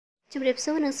ជំរាប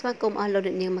សួរនិងស្វាគមន៍អស់លោក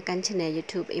អ្នកនាងមកកាន់ Channel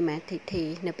YouTube Ema Thy Thy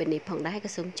នៅពេលនេះផងដែរក៏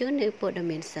សូមជូននៅព័ត៌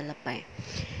មានសិល្បៈ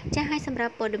ចា៎ហើយសម្រា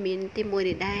ប់ព័ត៌មានទី1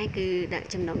នេះដែរគឺដាក់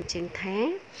ចំណងជើងថា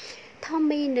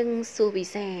Tommy និងស៊ូវី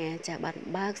សាចាបាន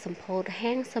បើកសម្ពោធ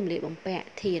ហាងសម្លៀកបំពាក់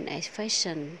TNS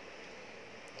Fashion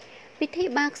ពិធី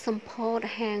បើកសម្ពោធ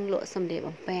ហាងលក់សម្លៀក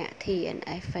បំពាក់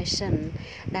TNS Fashion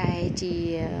ដែលជា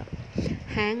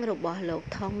ហាងរបស់លោក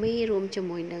Tommy រួមជា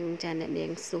មួយនឹងចាអ្នកនា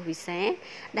ងស៊ូវីសា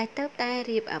ដែលទៅតែ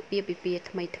រៀបអាពាហ៍ពិពាហ៍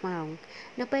ថ្មីថ្មោង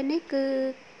នៅពេលនេះគឺ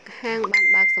ហាងបាន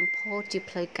បើកសម្ពោធជា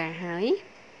ផ្លូវការហើយ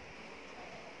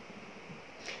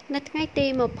នៅថ្ងៃទី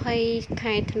20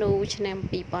ខែធ្នូឆ្នាំ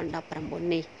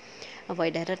2019នេះអ្វី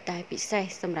ដែលរឹតតែពិសេស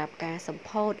សម្រាប់ការសម្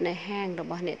ពោធនៅហាងរ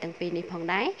បស់អ្នកទាំងពីរនេះផង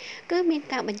ដែរគឺមាន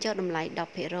ការបញ្ចុះតម្លៃ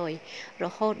 10% រ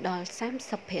ហូតដល់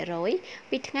 30%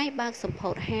 ពីថ្ងៃបើកសម្ពោ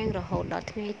ធហាងរហូតដល់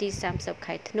ថ្ងៃទី30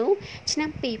ខែធ្នូឆ្នាំ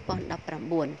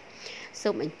2019សូ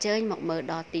មអញ្ជើញមកមើល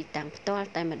ដល់ទីតាំងផ្ទាល់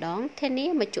តែម្ដងធានា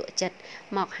មកជក់ចិត្ត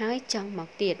មកហើយចង់មក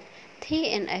ទៀត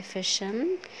TNS Fashion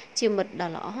ជាមិត្តដ៏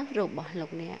ល្អរបស់លោ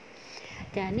កអ្នក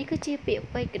ចានេះគឺជាពាក្យ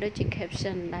ពេចន៍ក៏ដូចជា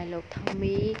caption ដែលលោក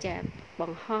Tommy ចាប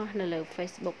ង្ហោះនៅលើ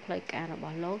Facebook ផ្លូវការរប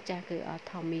ស់លោកចាគឺ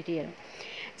Tommy Real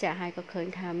ចាហើយក៏ឃើញ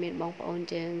ថាមានបងប្អូន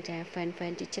យើងចា fan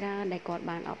ជាច្រើនដែលគាត់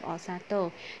បានអបអរសាទរ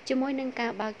ជាមួយនឹងកា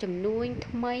របើកចំនួន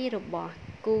ថ្មីរបស់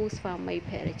គូស្វាមី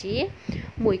ភរិយា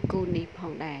មួយគូនេះផ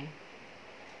ងដែរ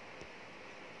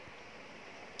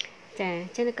ចា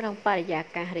នៅក្នុងបរិយា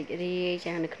កាសរីករាយ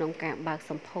ចានៅក្នុងការបើក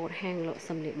សម្ពោធហាងលក់ស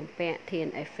ម្លៀកបំពាក់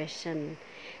TNS Fashion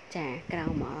ចាក្រៅ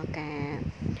មកការ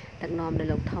ដឹកនាំដោយ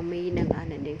លោក Tommy និង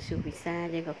អ្នកនាងស៊ូវីសា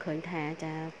យើងក៏ឃើញថា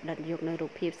ចាផ្ដិតយកនៅរូ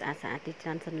បភាពស្អាតៗទីច្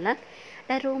រើនសន្លឹក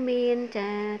ដែលរួមមានចា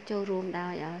ចូលរួមដោ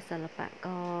យសិល្បក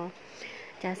រ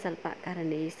ចាសិល្បករ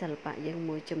នីសិល្បៈយើង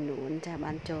មួយចំនួនចា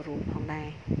បានចូលរួមផងដែរ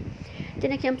ចឹង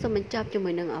ខ្ញុំសូមបញ្ចប់ជាមួ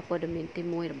យនឹងព័ត៌មានទី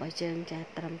1របស់យើងចា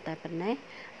ត្រឹមតែប៉ុណ្ណេះ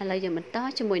ឥឡូវយើងបន្ត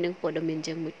ជាមួយនឹងព័ត៌មាន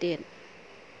យើងមួយទៀត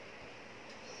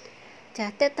ចា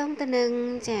តើតង់ទៅនឹង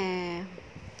ចា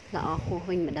ល្អហួស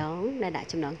វិញម្ដងដែលដាក់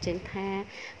ចំណងជើងថា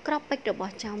ក្របពេជ្ររប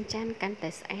ស់ចោមច័ន្ទកាន់តែ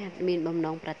ស្អាតមានបំណ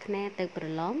ងប្រាថ្នាទៅប្រ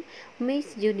ឡង Miss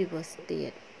Universe ទៀ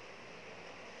ត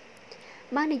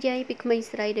បាននិយាយពីក្មេង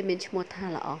ស្រីដែលមានឈ្មោះថា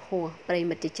ល្អហួសប្រិ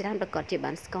មិត្តជាច្រើនប្រកាសជា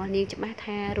បានស្គាល់នាងច្បាស់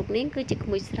ថារូបនាងគឺជាក្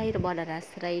មួយស្រីរបស់តារា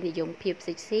ស្រីនិយមភាព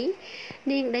សិចស៊ី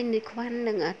នាងដេញនីខ្វាន់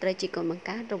និងត្រូវជាកូនបង្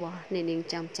កើតរបស់នាង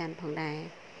ចោមច័ន្ទផងដែរ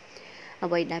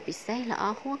អ្វីដែលពិសេសល្អ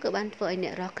ហួសគឺបានធ្វើឲ្យអ្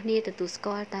នករាល់គ្នាទទួលស្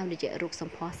គាល់តាមរយៈរូបស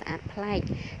ម្ផស្សស្អាតប្លែក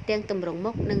ទាំងទម្រង់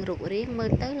មុខនិងរូបរាងមើ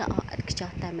លទៅល្អឥតខ្ចោះ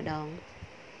តែម្ដង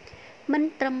មិន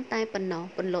ត្រឹមតែប៉ុណ្ណោះ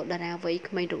ពន្លកតារាវ័យ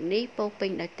ក្មេងរូបនេះពោពេ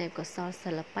ញដោយទេពកោសល្យ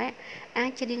សិល្បៈអាច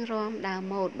ច្រៀងរាំដើរ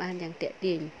ម៉ូដបានយ៉ាងទាក់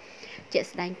ទាញជាក់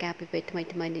ស្ដែងការពីពេលថ្មី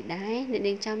នេះដែរអ្នក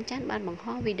នាងចោមច័ន្ទបានបង្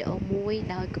ហោះវីដេអូមួយ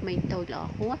ដោយក្មេងតូចល្អ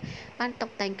ហួសបានតុប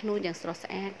តែងខ្លួនយ៉ាងស្រស់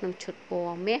ស្អាតក្នុងឈុតព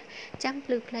ណ៌មាសចាំង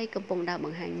ភ្លឺផ្លេកំពុងដើរប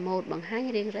ង្ហាញម៉ូដបង្ហាញ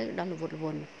រៀងរើដល់ល្វត់ល្វ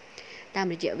ន់តាម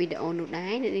រយៈវីដេអូនោះដែ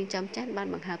រអ្នកនាងចោមច័ន្ទបាន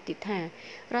បង្ហើបទៀតថា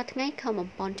រាល់ថ្ងៃខំបំ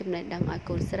ពន់ចំណេះដឹងឲ្យ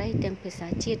កូនស្រីទាំងភាសា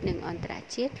ជាតិនិងអន្តរ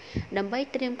ជាតិដើម្បី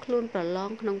ត្រៀមខ្លួនប្រឡង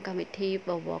ក្នុងកម្មវិធីប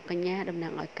វរកញ្ញាតំណា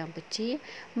ងឲ្យកម្ពុជា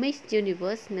Miss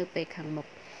Universe នៅពេលខាងមុខ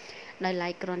ដោយឡែ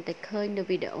កគ្រាន់តែឃើញនៅ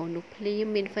វីដេអូនោះភ្លាម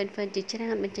មាន fan ជាច្រើ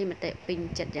នបញ្ចេញមតិពេញ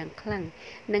ចិត្តយ៉ាងខ្លាំង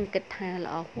និងគិតថា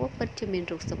ល្អហួសពិតជាមាន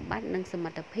រូបសម្បត្តិនិងសម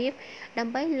ត្ថភាពដើ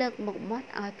ម្បីលើកមុខមាត់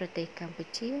ឲ្យប្រទេសកម្ពុ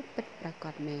ជាពិតប្រាក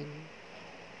ដមែន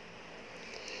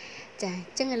ចាអ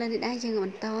ញ្ចឹងឥឡូវនេះដែរយើងប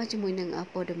ន្តជាមួយនឹង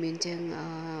ព័ត៌មានយើង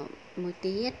មួយ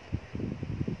ទៀត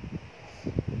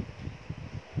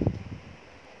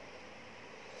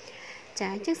ចា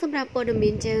អញ្ចឹងសម្រាប់ព័ត៌មា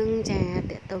នយើងចាត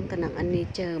កតងទៅនឹងអានី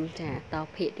ជើមចាត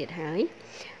ភាគទៀតហើយ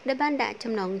ដែលបានដាក់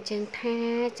ចំណងជើងថា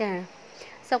ចា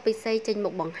សុកពិសីចេញម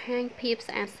កបង្ហាញភាព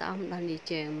ស្អាតស្អំដល់នី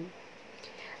ជើម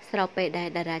ស្របពេលដែល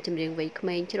តារាចម្រៀងវ័យក្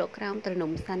មេងជ្រកក្រោមទ្រ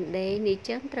នំសាន់ដេនី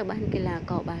ជើមត្រូវបានកីឡា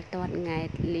ករបាល់ទាត់ង៉ែត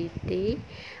លីទី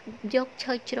យក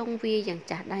ឈើជ្រុងវាយ៉ាង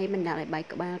ចាស់ដៃបណ្ដាលឲ្យបែក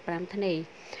ក្បាល5ធ្នេ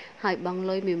ហើយបង់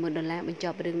លុយ$1,000បញ្ច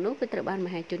ប់រឿងនោះគឺត្រូវបានម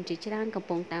ហាជនជាច្រើនកំ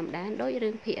ពុងតាមដានដោយរឿ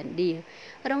ងភាគឥណ្ឌា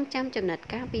រងចាំចំណាត់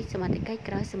ការពីសមាជិក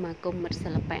ក្រោយសមាគមមិត្តសិ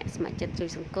ល្បៈស្ម័គ្រចិត្តជួយ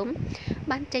សង្គម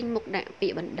បានចេញមុខដាក់ពា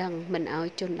ក្យបណ្ដឹងមិនឲ្យ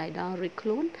ជនដៃដល់រួចខ្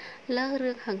លួនលើ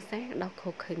រឿងហិង្សាដ៏ឃោ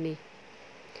រឃៅនេះ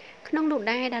ក្នុងនោះ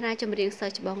ដែរតារាចម្រៀងសិ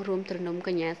ស្សច្បងរួមទ្រនំក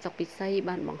ញ្ញាសុកពិសី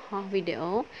បានបង្ហោះវីដេ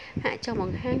អូហាក់ចង់ប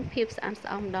ង្ហាញភាពស្អាតស្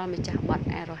អំដល់ម្ចាស់បទ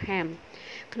អារ៉ូហាម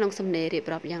ក្នុងសំណេររៀប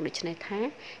រាប់យ៉ាងដូចនេះថា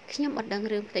ខ្ញុំអត់ដឹង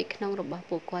រឿងផ្ទៃក្នុងរបស់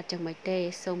ពួកគាត់ចឹងមិនទេ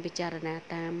សូមពិចារណា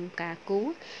តាមការគូ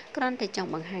គ្រាន់តែចង់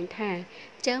បង្ហាញថា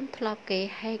ចើមធ្លាប់គេ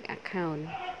hack account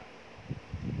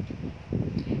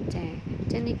ចា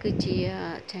ចឹងនេះគឺជា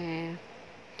ចា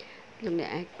លោកអ្នក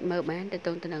អាចមើលបានទៅ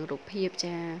ទៅនឹងរូបភាព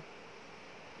ចា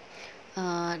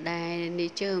ដែលនេះ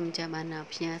ជើមចាបាន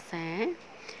ផ្ញើសារ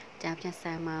ចាផ្ញើ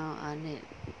សារមក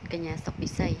កញ្ញាសុកពិ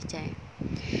សីចា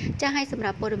ចាឲ្យសម្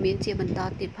រាប់ព័ត៌មានជាបន្ត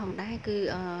ទៀតផងដែរគឺ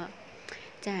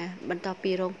ចាបន្ត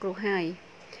ពីរងគ្រោះហើយ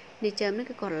នេះចាំនេះ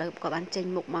គឺគាត់លើក៏បានចេញ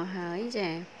មុខមកហើយចា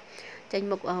ចេញ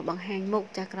មុខបង្ហាញមុខ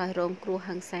ចាក្រោយរងគ្រោះ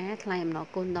ហិង្សាថ្លែងអំណរ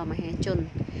គុណដល់មហាជន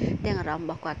ទាំងអារម្មណ៍រ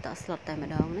បស់គាត់តស្លុតតែម្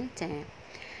ដងណាចា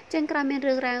ចឹងក្រោយមាន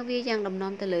រឿងរ៉ាវវាយ៉ាងដំ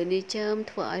ណំទៅលើនេះជើម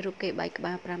ធ្វើឲ្យរូបគេបែកក្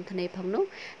បាល5ធ្នេផងនោះ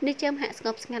នេះជើមហាក់ស្ង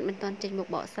ប់ស្ងាត់មិនទាន់ចេញមុខ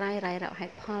បកស្រាយរាយរាប់ហេ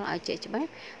តុផលឲ្យជាក់ច្បាស់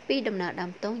ពីដំណើរដើ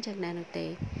មតងយ៉ាងណានោះទេ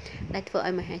ដែលធ្វើ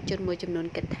ឲ្យមហាជនមួយចំនួន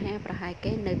គិតថាប្រហែល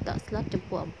គេនៅតស្លុតចំ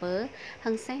ពោះអំពើ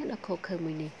ហិង្សាដ៏ឃោរឃៅ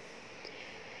មួយនេះ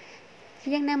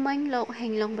យ៉ាងណាមិញលោកហេ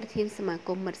ងឡុងប្រធានសមាគ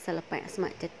មមិត្តសិល្បៈស្ម័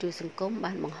គ្រចិត្តជួយសង្គម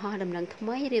បានបង្ហោះដំណឹងថ្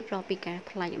មីរៀបរាប់ពីការ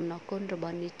ថ្លែងអំណរគុណរប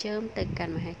ស់នាយចើមទៅកា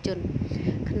ន់មហាជន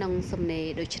ក្នុងសំណេរ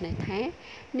ដូចនេះថា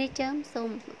នាយចើមសូម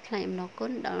ថ្លែងអំណរគុ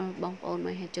ណដល់បងប្អូនម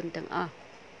ហាជនទាំងអស់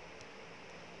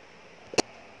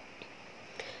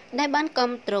ដែលបានគ្រ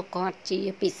ប់គ្រងគាត់ជា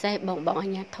ពិសេសបងអា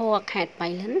ជ្ញាធរខេត្តបៃ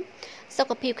លិនសុ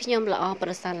ខភាពខ្ញុំល្អប្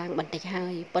រសើរឡើងបន្តិចហើ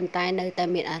យប៉ុន្តែនៅតែ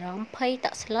មានអារម្មណ៍ភ័យត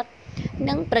ក់ស្លុត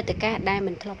និងព្រឹត្តិការណ៍ដែល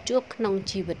មិនធ្លាប់ជួបក្នុង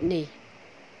ជីវិតនេះ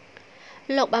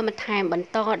លោកបានបន្ថែមបន្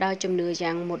តដោយជំនឿ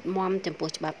យ៉ាងមុតមមចំពោះ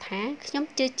ច្បាប់ថាខ្ញុំ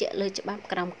ជឿជាក់លើច្បាប់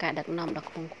ក្រោមការដឹកនាំដ៏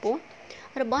ខ្ពង់ខ្ពស់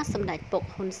របស់សម្ដេចពុក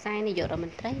ហ៊ុនសែននាយករដ្ឋម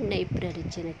ន្ត្រីនៃព្រះរា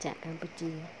ជាណាចក្រកម្ពុ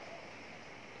ជា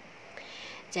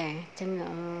ចាអញ្ចឹង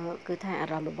គឺថាអា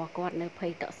រម្មណ៍របស់គាត់នៅភ័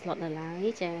យតក់ស្លុតនៅឡើយ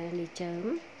ចានេះជើម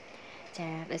ចា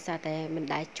ដោយសារតែមិន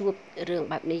ដែលជួបរឿង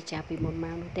បែបនេះចាពីមុនម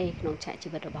កនោះទេក្នុងឆាកជី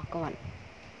វិតរបស់គាត់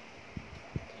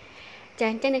ចា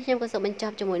អញ្ចឹងខ្ញុំក៏សូមបញ្ច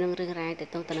ប់ជាមួយនឹងរឿងរ៉ាវទៅ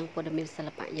នឹងព័ត៌មានសិ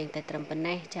ល្បៈយើងតែត្រឹមប៉ុណ្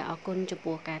ណេះចាអរគុណចំ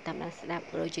ពោះការតាមដានស្ដាប់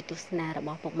ដោយជាទស្សនារប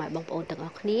ស់ពុកម៉ែបងប្អូនទាំងអ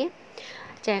ស់គ្នា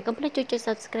ចាកុំភ្លេចជួយចុច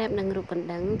Subscribe និងរូបកណ្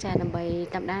ដឹងចាដើម្បី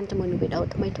តាមដានជាមួយនឹងវីដេអូ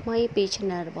ថ្មីៗពី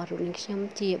Channel របស់លោកនាងខ្ញុំ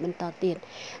ជាបន្តទៀត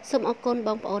សូមអរគុណប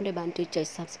ងប្អូនដែលបានជួយចុច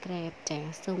Subscribe ចា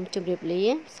សូមជម្រាបលា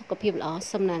សុខភាពល្អ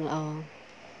សំណាងល្អ